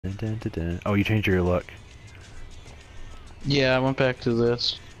Dun, dun, dun, dun. Oh, you changed your look. Yeah, I went back to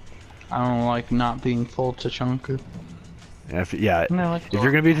this. I don't like not being full Tachanka. Yeah, No, if you're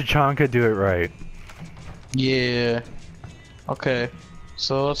gonna be Tachanka, do it right. yeah. Okay,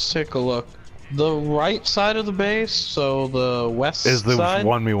 so let's take a look. The right side of the base, so the west Is the side,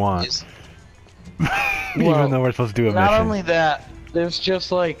 one we want. is Even though well. we're supposed to do a Not mission. only that, there's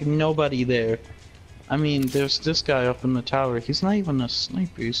just like nobody there. I mean, there's this guy up in the tower. He's not even a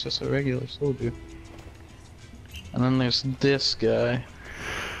sniper. He's just a regular soldier. And then there's this guy.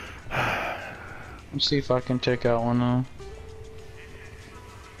 Let's see if I can take out one of them.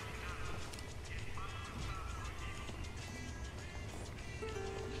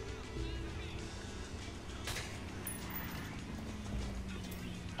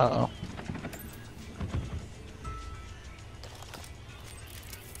 Uh-oh.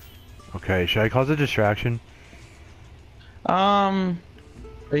 Okay, should I cause a distraction? Are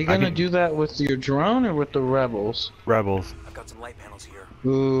you gonna do that with your drone or with the rebels? Rebels. I've got some light panels here.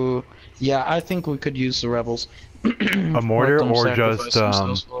 Ooh, yeah, I think we could use the rebels. A mortar or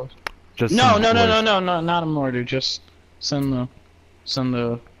just No, not a mortar. Just send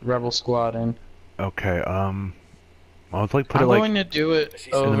the rebel squad in. Okay, I'll like put I'm it like going to do it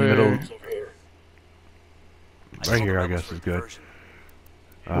in over the middle. Right here, I guess is good.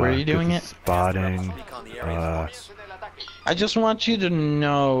 Where are you get doing the it? Spotting. I just want you to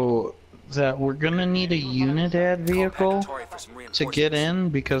know that we're gonna need a Unidad vehicle to get in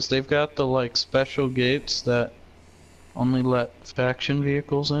because they've got the like special gates that only let faction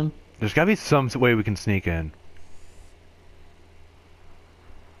vehicles in. There's gotta be some way we can sneak in.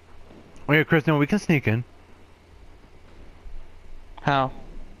 Oh yeah, Chris, no, we can sneak in. How?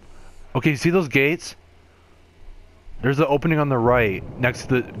 Okay, see those gates? There's an opening on the right, next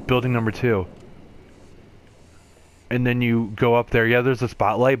to the building number 2. And then you go up there. Yeah, there's a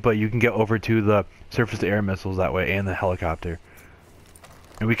spotlight, but you can get over to the surface-to-air missiles that way, and the helicopter.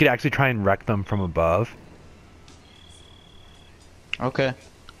 And we could actually try and wreck them from above. Okay.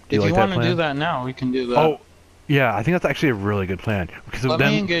 Do you If like you that want to plan? do that now, we can do that. Oh, yeah, I think that's actually a really good plan. Because Let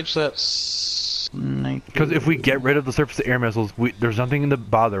then, me engage that sniper. because if we get rid of the surface-to-air missiles, there's nothing to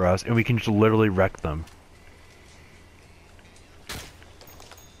bother us, and we can just literally wreck them.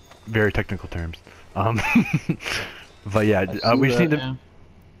 Very technical terms. But yeah, we just need to. Yeah.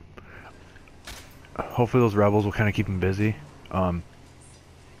 Hopefully those rebels will kind of keep them busy. Let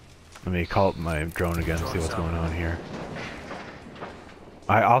me call up my drone again and see what's going on here.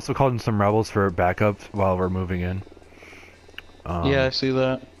 I also called in some rebels for backup while we're moving in. Yeah, I see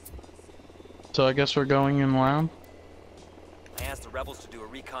that. So I guess we're going in loud? I asked the rebels to do a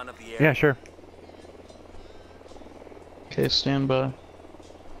recon of the area. Yeah, sure. Okay, stand by.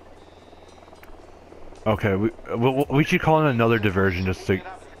 Okay, we should call in another diversion just to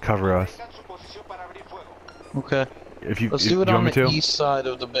cover us. Okay. Let's do it you on want the me to? east side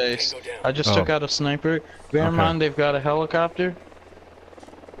of the base. I just took out a sniper. Bear in Okay. mind they've got a helicopter.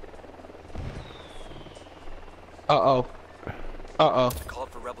 Uh-oh. Uh-oh. I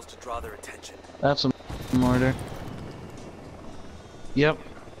called for rebels to draw their attention. That's a mortar. Yep.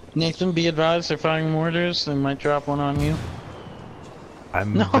 Nathan, be advised, they're firing mortars. They might drop one on you.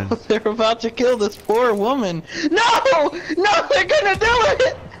 No, they're about to kill this poor woman. No! No, they're gonna do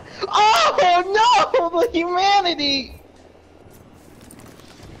it! Oh, no! The humanity!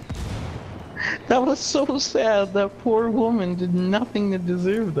 That was so sad. That poor woman did nothing to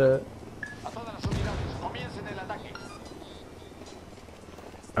deserve that.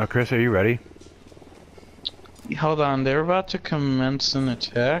 Chris, are you ready? Hold on, they're about to commence an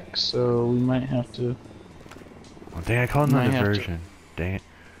attack, so we might have to... Oh, dang, I called in the diversion. Dang it.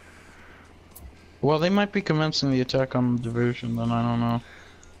 Well, they might be commencing the attack on the diversion, then I don't know.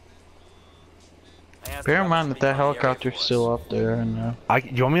 Bear in mind that that helicopter's still up there, and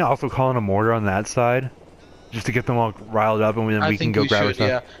you want me to also call in a mortar on that side? Just to get them all riled up, and then we can go grab our stuff?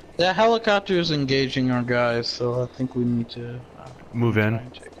 Yeah. That helicopter is engaging our guys, so I think we need to... Move in?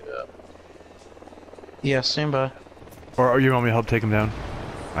 Check it out. Yeah, stand by. Or you want me to help take him down?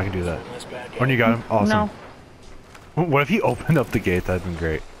 I can do that. When you got him? Awesome. No. What if he opened up the gate? That'd been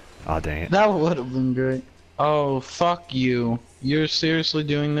great. Aw, dang it. That would have been great. Oh, fuck you. You're seriously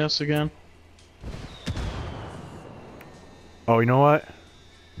doing this again? Oh, you know what?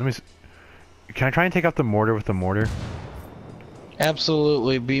 Can I try and take out the mortar with the mortar?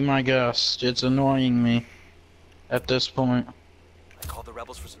 Absolutely, be my guest. It's annoying me at this point. I called the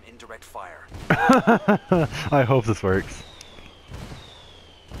rebels for some indirect fire. I hope this works.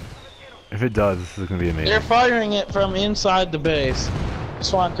 If it does, this is gonna be amazing. They're firing it from inside the base.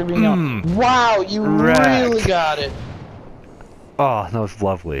 Just want to be known. Wow, you Wrecked. really got it. Oh, that was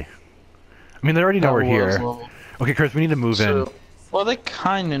lovely. I mean, they already know we're here. Lovely. Okay, Chris, we need to move in. Well, they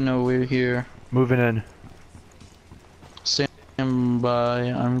kinda know we're here. Moving in. Stand by.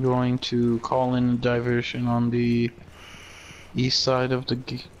 I'm going to call in a diversion on the east side of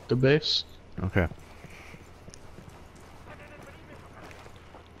the base. Okay.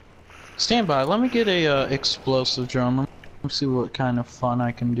 Stand by. Let me get a explosive drone. Let me see what kind of fun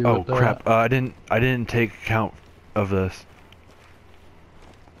I can do Oh with that. crap! I didn't take account of this.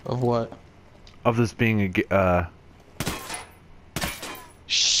 Of what? Of this being a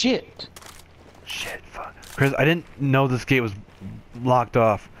Shit. Shit! Fuck. Chris, I didn't know this gate was locked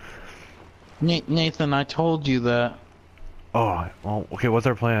off. Nathan, I told you that. Oh, well, okay. What's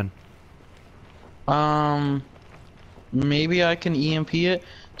our plan? Maybe I can EMP it.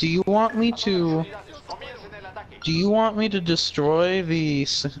 Do you want me to? Do you want me to destroy the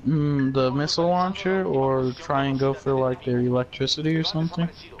missile launcher, or try and go for like their electricity or something?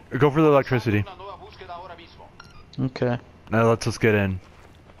 Go for the electricity. Okay. Now let's just get in.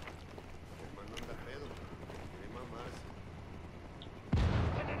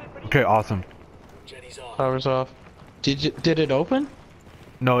 Okay, awesome. Power's off. Did it open?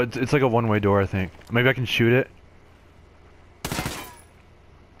 No, it's like a one-way door, I think. Maybe I can shoot it.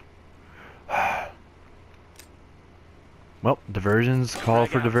 Well, diversions call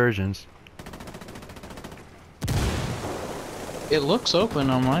for diversions. It looks open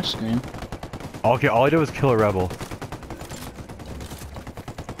on my screen. Okay, all I did was kill a rebel.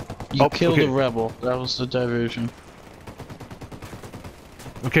 You Oh, killed okay. a rebel. That was the diversion.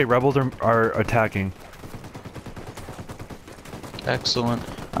 Okay, rebels are attacking. Excellent.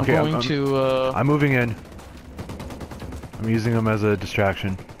 I'm Okay, going to I'm moving in. I'm using them as a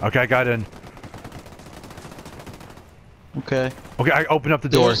distraction. Okay, I got in. Okay. Okay, I opened up the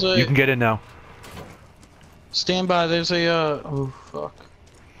door. You can get in now. Stand by. There's a oh fuck.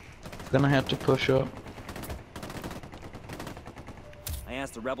 Gonna have to push up. I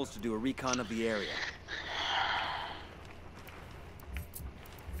asked the rebels to do a recon of the area.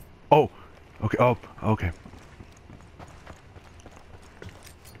 Oh, okay. Oh, okay.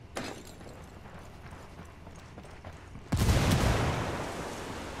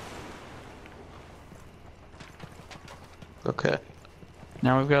 Okay.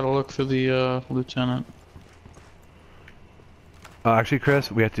 Now we've got to look for the lieutenant. Actually,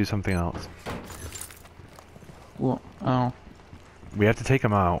 Chris, we have to do something else. Well, oh. We have to take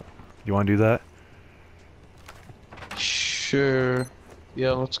him out. You want to do that? Sure.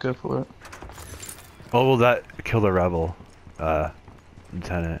 Yeah, let's go for it. Oh, will that kill the rebel,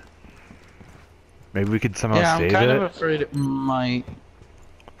 lieutenant? Maybe we could somehow Yeah, I'm save kind it. of afraid it might.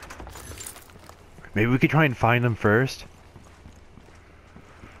 Maybe we could try and find them first.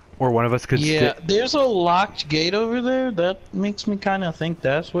 Or one of us could. Yeah, there's a locked gate over there. That makes me kind of think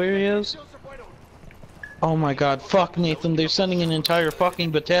that's where he is. Oh my god, fuck Nathan, they're sending an entire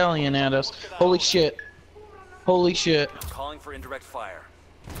fucking battalion at us. Holy shit. Holy shit. Calling for indirect fire.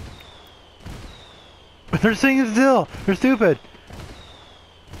 They're sitting still. They're stupid.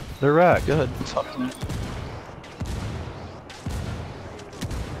 They're wrecked. Good. Fuck me.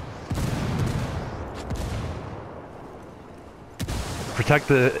 Protect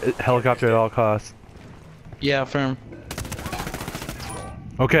the helicopter at all costs. Yeah, firm.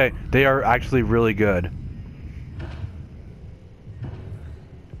 Okay, they are actually really good.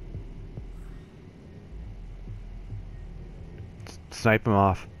 Snipe them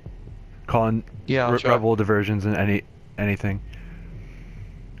off. Calling Yeah, I'll try. rebel diversions and anything.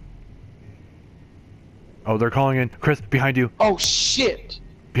 Oh, they're calling in. Chris, behind you. Oh shit!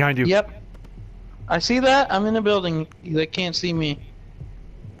 Behind you. Yep. I see that. I'm in the building. They can't see me.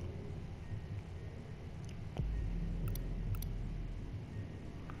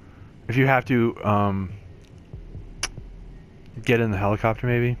 If you have to, get in the helicopter,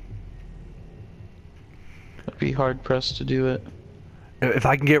 maybe. I'd be hard pressed to do it. If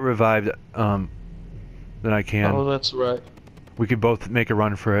I can get revived, then I can. Oh, that's right. We could both make a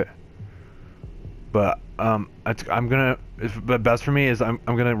run for it. But I'm gonna. The best for me is I'm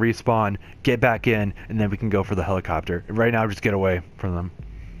gonna respawn, get back in, and then we can go for the helicopter. Right now, just get away from them.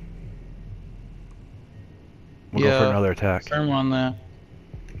 We'll go for another attack. Firm on that.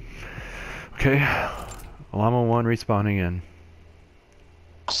 Okay, Llama 1 respawning in.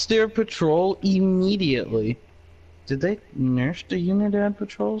 Steer patrol immediately. Did they nerf the Unidad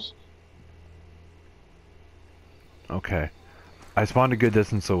patrols? Okay, I spawned a good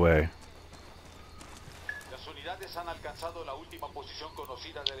distance away.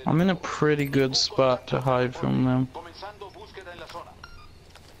 I'm in a pretty good spot to hide from them.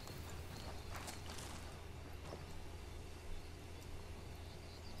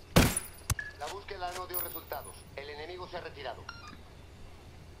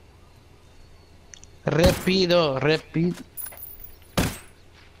 Repido, repido.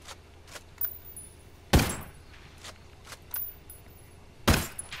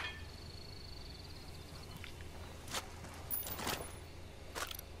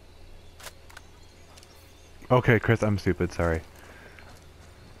 Okay, Chris, I'm stupid. Sorry.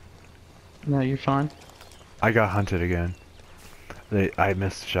 No, you're fine. I got hunted again. I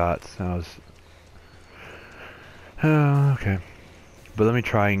missed shots. I was. Oh, okay. But let me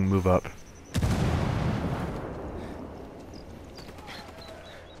try and move up.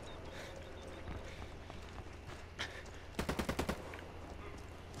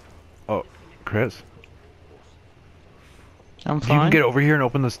 Oh, Chris? I'm If you can fine. get over here and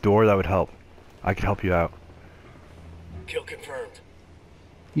open this door, that would help. I could help you out. Kill confirmed.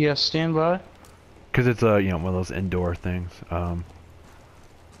 Yes, stand by. Cause it's you know, one of those indoor things.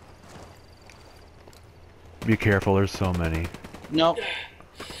 Be careful. There's so many. Nope.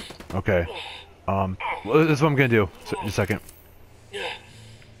 Okay. Well, this is what I'm gonna do. So, just a second. Do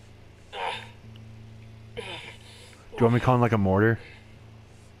you want me to call in like a mortar?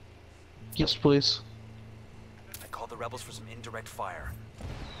 Yes, please. I called the rebels for some indirect fire.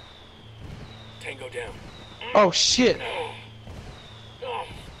 Tango down. Oh shit.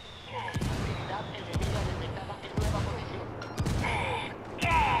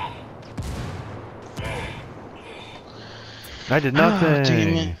 I did nothing.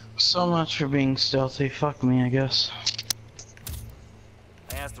 Damn it. So much for being stealthy. Fuck me, I guess.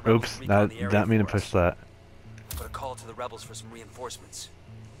 I asked the rebels Oops, to recon the that area didn't mean to for push us. that. Put a call to the rebels for some reinforcements.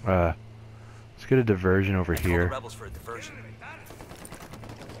 Let's get a diversion over Call the here. rebels for a diversion.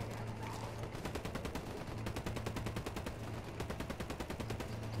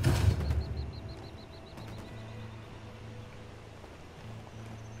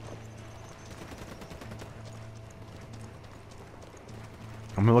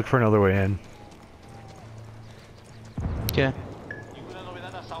 I'm gonna look for another way in. Okay.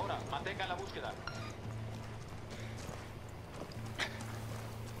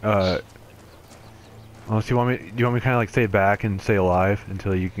 Unless you want me, do you want me to kind of like stay back and stay alive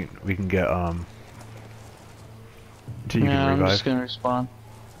until we can get until you Yeah, can I'm revive? just gonna respawn.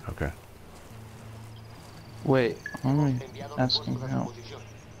 Okay. Wait, I'm asking for help.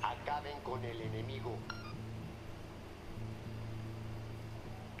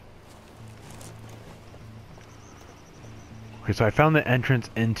 Okay, so I found the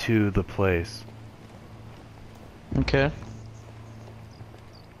entrance into the place. Okay.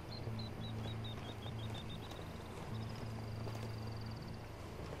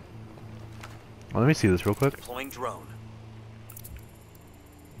 Well, let me see this real quick. Deploying drone.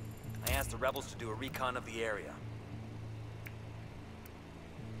 I asked the rebels to do a recon of the area.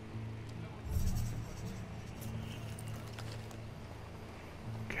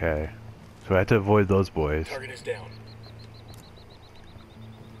 Okay. So I have to avoid those boys. Target is down.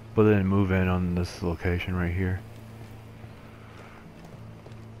 But then move in on this location right here.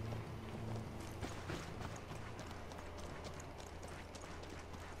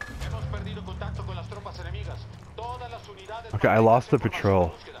 Okay, I lost the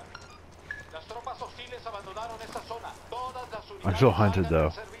patrol. I'm still hunted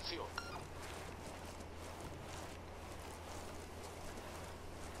though.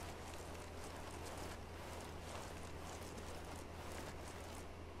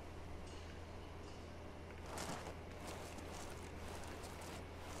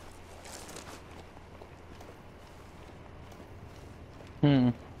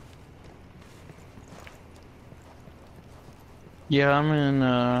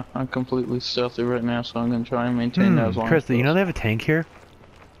 Yeah, I'm completely stealthy right now, so I'm gonna try and maintain that as long Chris, as you know they have a tank here?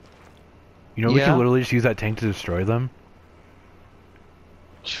 You know we Yeah. can literally just use that tank to destroy them?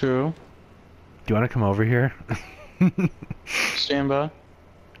 True. Do you want to come over here? Stand by.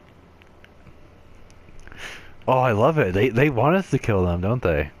 Oh, I love it. They want us to kill them, don't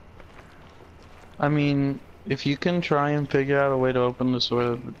they? I mean, if you can try and figure out a way to open this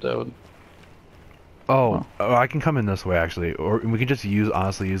door, that would... Oh, I can come in this way actually, or we can just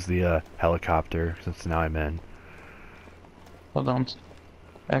honestly use the helicopter since now I'm in. Hold on. There's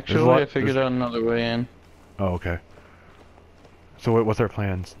Actually, I figured out another way in. Oh, okay. So what's our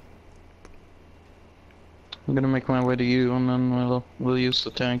plans? I'm gonna make my way to you, and then we'll use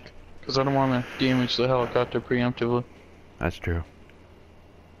the tank, because I don't want to damage the helicopter preemptively. That's true.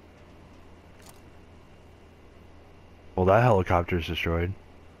 Well, that helicopter's destroyed.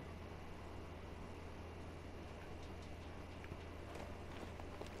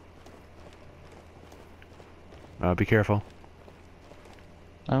 Be careful.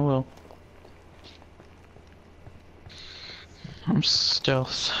 I will.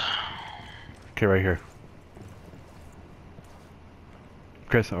 Stealth. Okay, right here.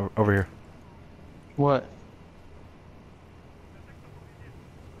 Chris, over here. What?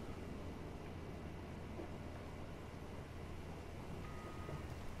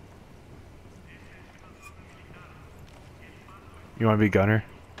 You want to be gunner?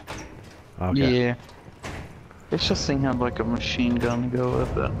 Okay. Yeah. It's just thing had like a machine gun to go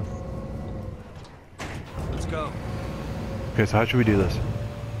with it. Let's go. Okay, so how should we do this?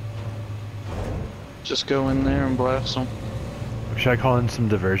 Just go in there and blast them. Should I call in some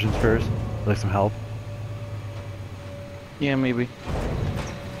diversions first? Like some help? Yeah, maybe.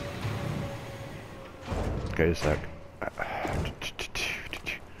 Okay, just a sec.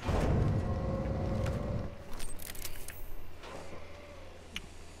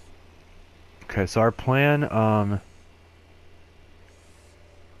 Okay, so our plan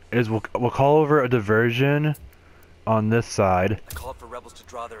is we'll call over a diversion on this side. I called for rebels to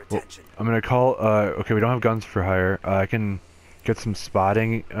draw their attention. I'm gonna call. Okay, we don't have guns for hire. I can get some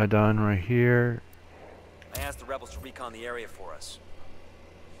spotting done right here. I asked the rebels to recon the area for us.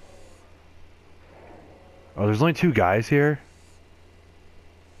 Oh, there's only 2 guys here.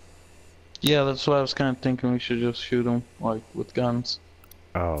 Yeah, that's why I was kind of thinking we should just shoot them, like, with guns.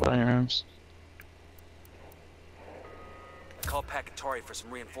 Oh. Firearms. I called Pacatari for some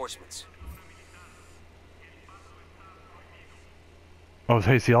reinforcements. Oh,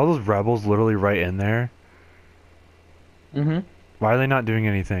 hey, see all those rebels literally right in there? Mm-hmm. Why are they not doing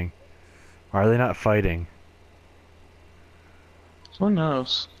anything? Why are they not fighting? Who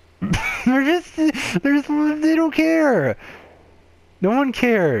knows? they don't care. No one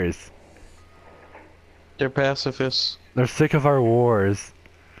cares. They're pacifists. They're sick of our wars.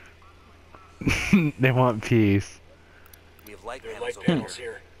 They want peace. We have light panels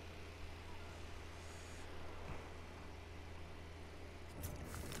here.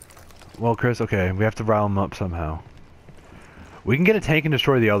 Well, Chris, okay, we have to rile them up somehow. We can get a tank and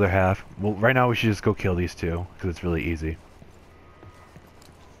destroy the other half. Well, right now we should just go kill these 2, because it's really easy.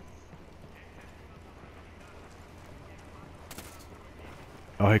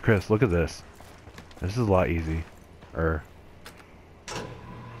 Oh, hey, Chris, look at this. This is a lot easy.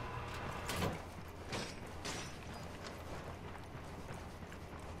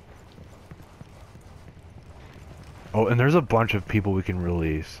 Oh, and there's a bunch of people we can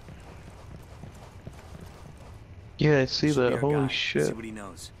release. Yeah, I see that. Holy guy. shit. See what he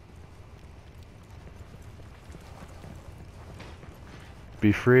knows.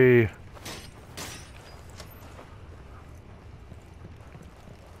 Be free.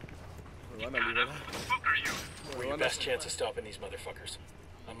 We're your best chance of stopping these motherfuckers.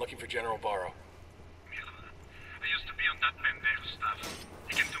 I'm looking for General Barrow. I used to be on that pendejo staff.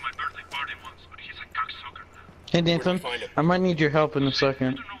 He came to my birthday party once, but he's a cocksucker now. Hey, Nathan, I might need your help in a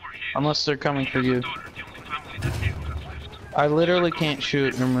second. Unless they're coming for you. I literally can't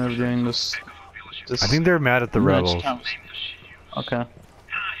shoot and remove during this. I think they're mad at the rebels. Okay.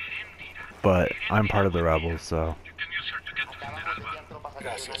 But I'm part of the rebels, so.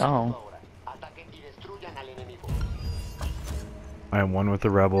 Oh. I am one with the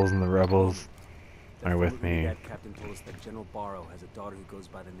rebels, and the rebels are with me. That captain told us that General Barrow has a daughter who goes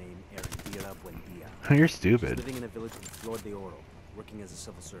by the name Erendira Buendia. You're She's stupid. living in a village in Flor de Oro, working as a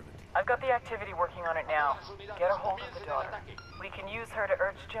civil servant. I've got the activity working on it now. Get a hold of the daughter. We can use her to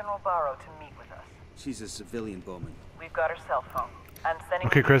urge General Barrow to meet with us. She's a civilian, Bowman. We've got her cell phone. I'm sending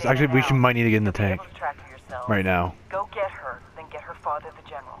Okay, you Chris, data actually, we now. might need to get in the You'll be tank. able to track her yourself. Right now. Go get her, then get her father, the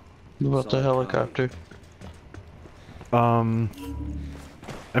general. What about the helicopter? I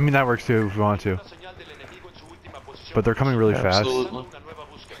mean, that works too if we want to. But they're coming really Absolutely. fast,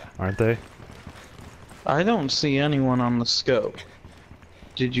 aren't they? I don't see anyone on the scope.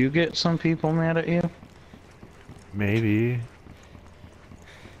 Did you get some people mad at you? Maybe.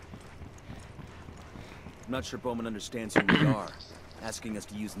 I'm not sure Bowman understands who we are, asking us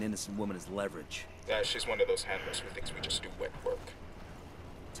to use an innocent woman as leverage. She's one of those handlers who thinks we just do wet work.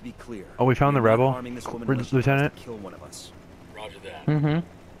 To be clear, Oh, we found the we're not rebel? harming this woman We're unless she tries Lieutenant? to kill one of us. Roger that. Mm-hmm.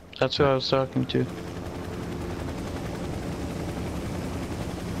 That's who I was talking to.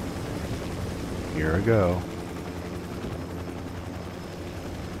 Here we go.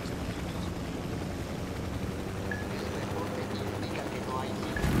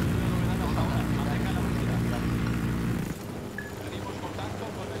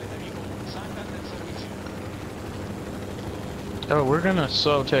 Oh, we're gonna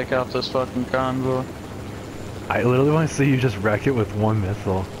so take out this fucking convoy. I literally want to see you just wreck it with one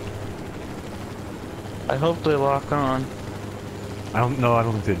missile. I hope they lock on. I don't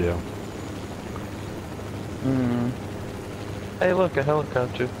think they do. Hey, look, a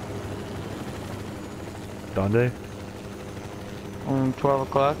helicopter. Donde? 12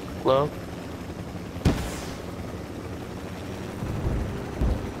 o'clock, low.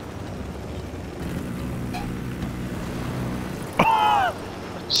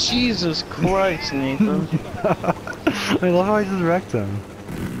 Jesus Christ, Nathan. I love how I just wrecked him.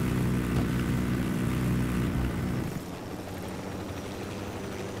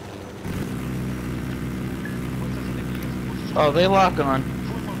 Oh, they lock on.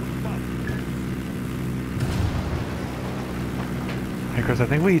 Hey Chris, I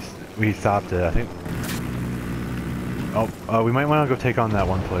think we stopped it. I think. Oh, we might want to go take on that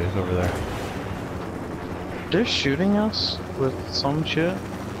one place over there. They're shooting us with some shit.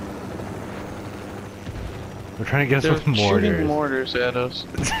 We're trying to get us They're with mortars. shooting mortars at us.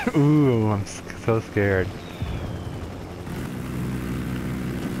 Ooh, I'm so scared.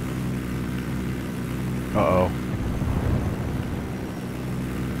 Uh-oh.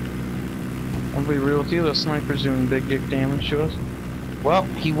 I'll be real with you, the sniper's doing big dick damage to us. Well,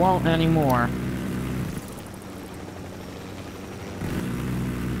 he won't anymore.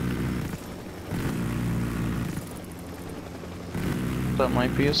 That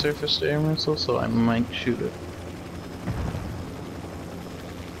might be a surface to air missile, so I might shoot it.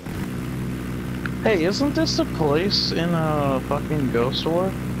 Hey, isn't this a place in a fucking Ghost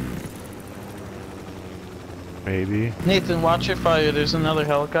War? Maybe. Nathan, watch your fire. There's another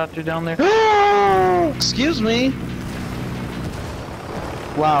helicopter down there. Excuse me.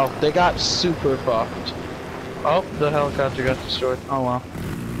 Wow, they got super fucked. Oh, the helicopter got destroyed. Oh well.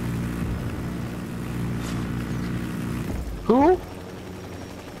 Who?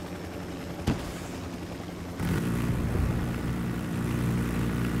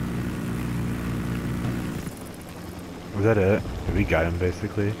 Was that it? We got him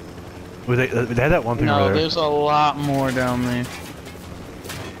basically. They had that one thing No, over there. there's a lot more down there.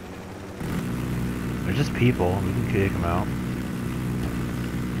 They're just people. We can kick them out.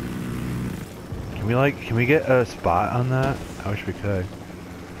 Can we get a spot on that? I wish we could.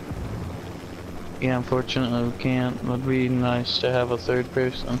 Yeah, unfortunately we can't. Would be nice to have a third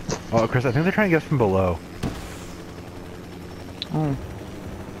person. Oh, Chris, I think they're trying to get us from below. Oh.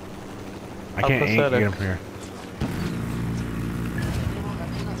 I How can't aim to pathetic. get them from here.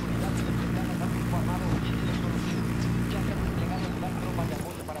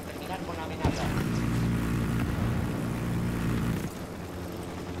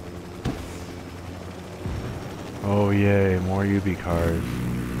 Oh yay, more UB cars.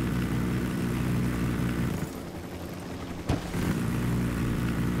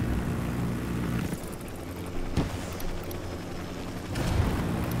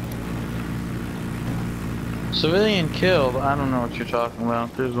 Civilian killed? I don't know what you're talking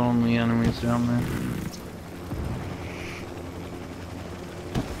about. There's only enemies down there.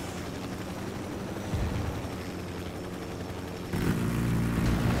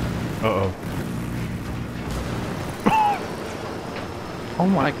 Uh-oh. Oh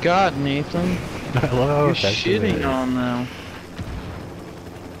my god, Nathan. I love how You're effective it shitting is. on them.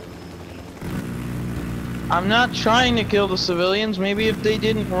 I'm not trying to kill the civilians. Maybe if they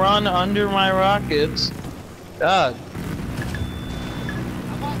didn't run under my rockets. God.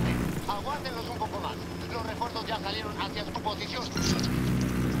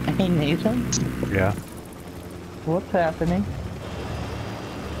 Hey Nathan, Yeah. what's happening?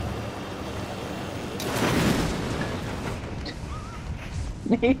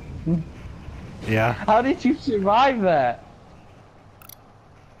 Nathan, Yeah. how did you survive that?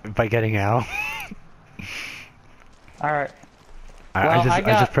 By getting out. Alright. I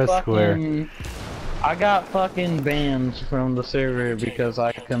just pressed square. I got fucking banned from the server because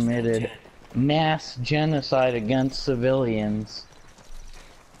I committed mass genocide against civilians.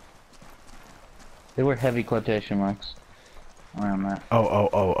 There were heavy quotation marks around that.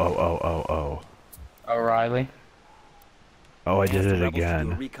 Oh. O'Reilly? Oh, I did Ask the it rebels to do a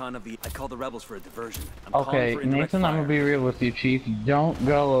again. recon of the. I called the rebels for a diversion. I'm calling Okay, for indirect Nathan, I'm fire. gonna be real with you, Chief. Don't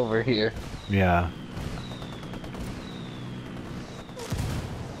go over here. Yeah.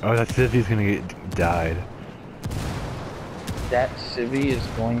 Oh, that civvy's gonna get died. That civvy is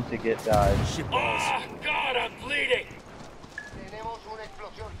going to get died. Shitballs. Oh, God, I'm bleeding!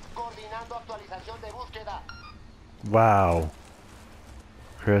 Wow.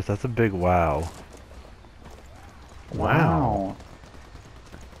 Chris, that's a big wow. Wow.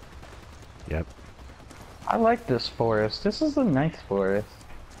 Yep. I like this forest. This is a nice forest.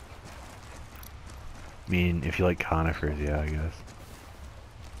 I mean, if you like conifers, yeah, I guess.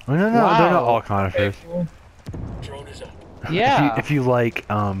 Oh, no, they're not all conifers. Drone is up. Yeah. If you like,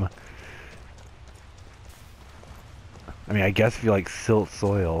 I mean, I guess if you like silt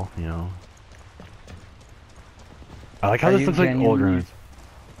soil, you know. I like how Are this you looks like old genuinely- ruins.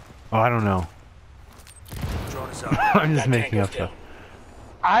 Oh, I don't know. Drone is up. I'm just That making tango's up stuff. down.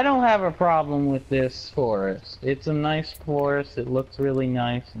 I don't have a problem with this forest. It's a nice forest. It looks really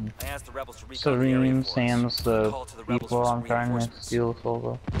nice and I asked the rebels to recon the area serene. for us. Sans the Call to the rebels people for some I'm trying to reinforcements. steal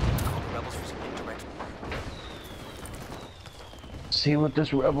solo. Call the rebels for some indirect. See what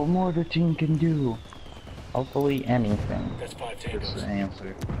this rebel mortar team can do. Hopefully anything. That's 5 Is tangos. the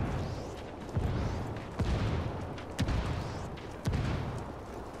answer.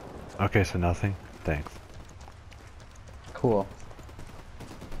 Okay, so nothing. Thanks. Cool.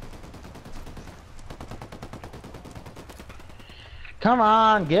 Come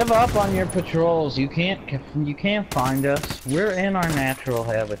on, give up on your patrols. You can't find us. We're in our natural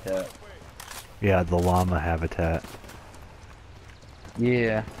habitat. Yeah, the llama habitat.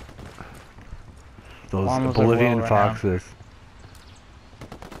 Yeah. Those Llamas are Bolivian well renowned. foxes.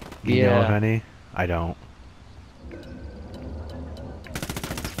 You know of Yeah. any? I don't.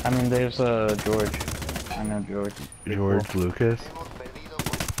 I mean, there's George. I know George. Pretty George cool. Lucas?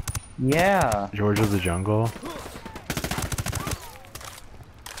 Yeah. George of the Jungle?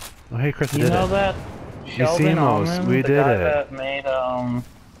 Oh, hey, Chris, I You did know it. that Sheldon Yusimos, Allman, we the did guy it. that made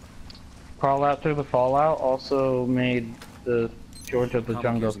Crawl Out Through the Fallout, also made the George of the Obamacare's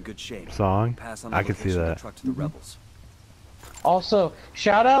Jungle. in good shape. Song? Pass on I the can see location of the that. truck to the rebels. Also,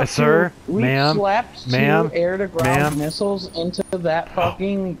 shout out Sir, to we ma'am, slapped ma'am, two air-to-ground ma'am. missiles into that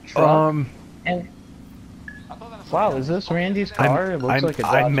fucking truck, and wow, is this Randy's car? It looks like a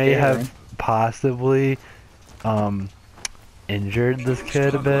Dodge I may Gator. have possibly, injured this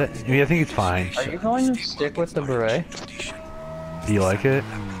kid a bit. I mean, I think he's fine. Are you going to stick with the beret? Do you like it?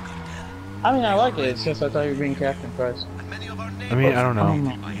 I mean, I like it. It's just I thought you were being Captain Price. I mean, I don't know.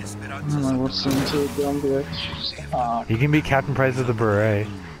 I'm not listening to a dumb bitch. He can be Captain Price of the beret.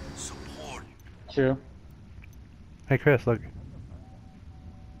 True. Hey, Chris, look.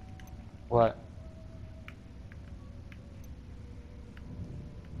 What?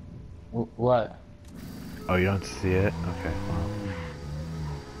 What? Oh, you don't see it? Okay, well.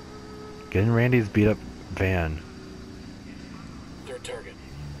 Get in Randy's beat up van. Third target.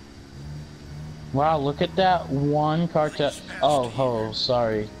 Wow, look at that one cartel. Oh,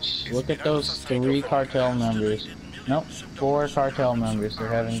 sorry. Look at those 3 cartel members. Nope, 4 cartel members. They're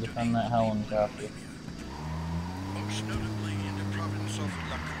having to defend that helicopter.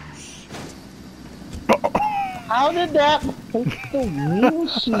 How did that hit the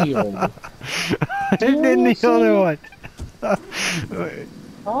windshield? And then the other one.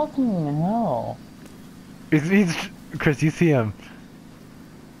 Fucking hell. He's Chris, you see him.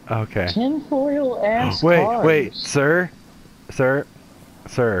 Okay. Tinfoil ass Wait, cars. wait, sir? Sir?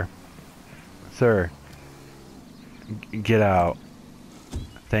 Sir? Sir? Get out.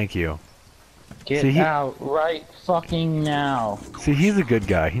 Thank you. Get See, out right fucking now. See, he's a good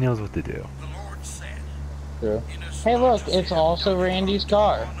guy. He knows what to do. True. Hey look, it's also Randy's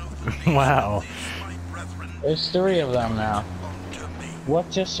car. Wow. There's 3 of them now. What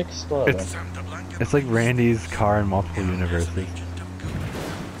just exploded? It's like Randy's car in multiple universes.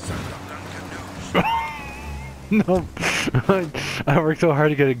 No. I worked so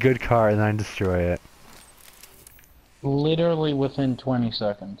hard to get a good car and then I destroy it. Literally within 20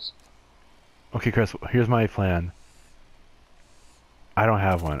 seconds. Okay, Chris, here's my plan. I don't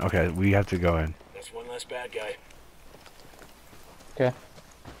have one. Okay, we have to go in. That's one less bad guy. Okay.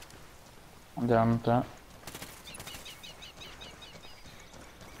 I'm down with that.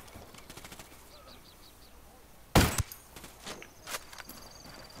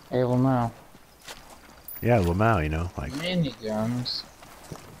 Hey, Lamau. Yeah, Lamau, you know, like, Miniguns.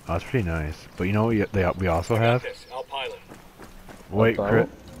 oh, that's pretty nice. But you know what we also I got have? this. I'll pilot. Wait, boat? Chris.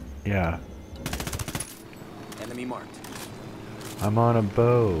 Yeah, Enemy marked. I'm on a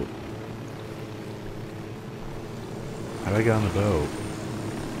boat. How do I get on the boat?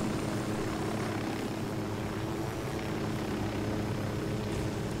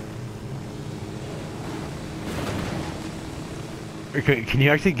 Okay, can you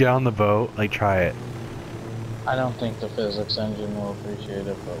actually get on the boat? Like, try it. I don't think the physics engine will appreciate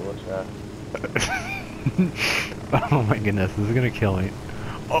it, but we'll try. Oh my goodness, this is gonna kill me.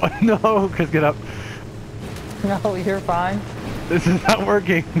 Oh no, Chris, get up. No, you're fine. This is not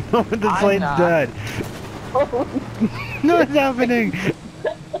working. No, the I'm plane's not. dead. No, it's happening.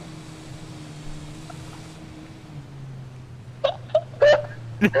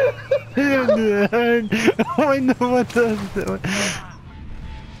 Oh, I know what this is.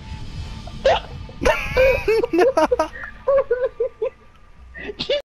 No.